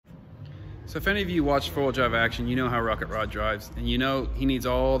So if any of you watch four-wheel drive action, you know how Rocket Rod drives, and you know he needs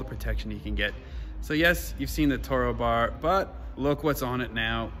all the protection he can get. So yes, you've seen the Toro bar, but look what's on it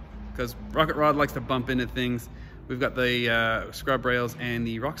now, because Rocket Rod likes to bump into things. We've got the scrub rails and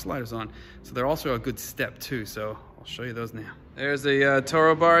the rock sliders on, so they're also a good step too, so I'll show you those now. There's the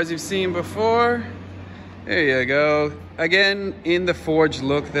Toro bars you've seen before. There you go. Again, in the forged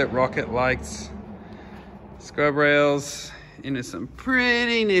look that Rocket likes. Scrub rails into some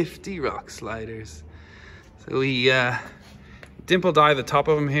pretty nifty rock sliders. So we dimple dye the top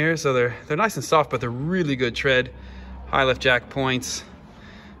of them here, so they're nice and soft, but they're really good tread. High lift jack points.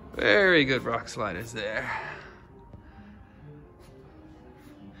 Very good rock sliders there.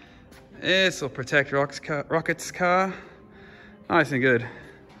 This will protect Rocket's car. Nice and good.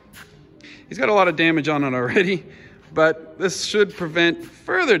 He's got a lot of damage on it already, but this should prevent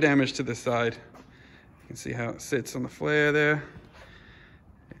further damage to the side. You can see how it sits on the flare there.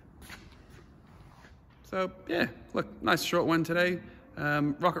 So yeah, look, nice short one today.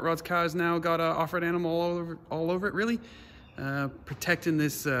 Rocket Rod's car's now got Offroad Animal all over it, really. Protecting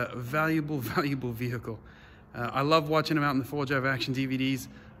this valuable vehicle. I love watching him out in the four-wheel drive action DVDs.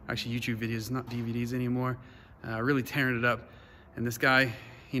 Actually, YouTube videos, not DVDs anymore. Really tearing it up. And this guy,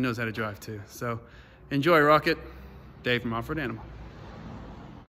 he knows how to drive too. So enjoy, Rocket. Dave from Offroad Animal.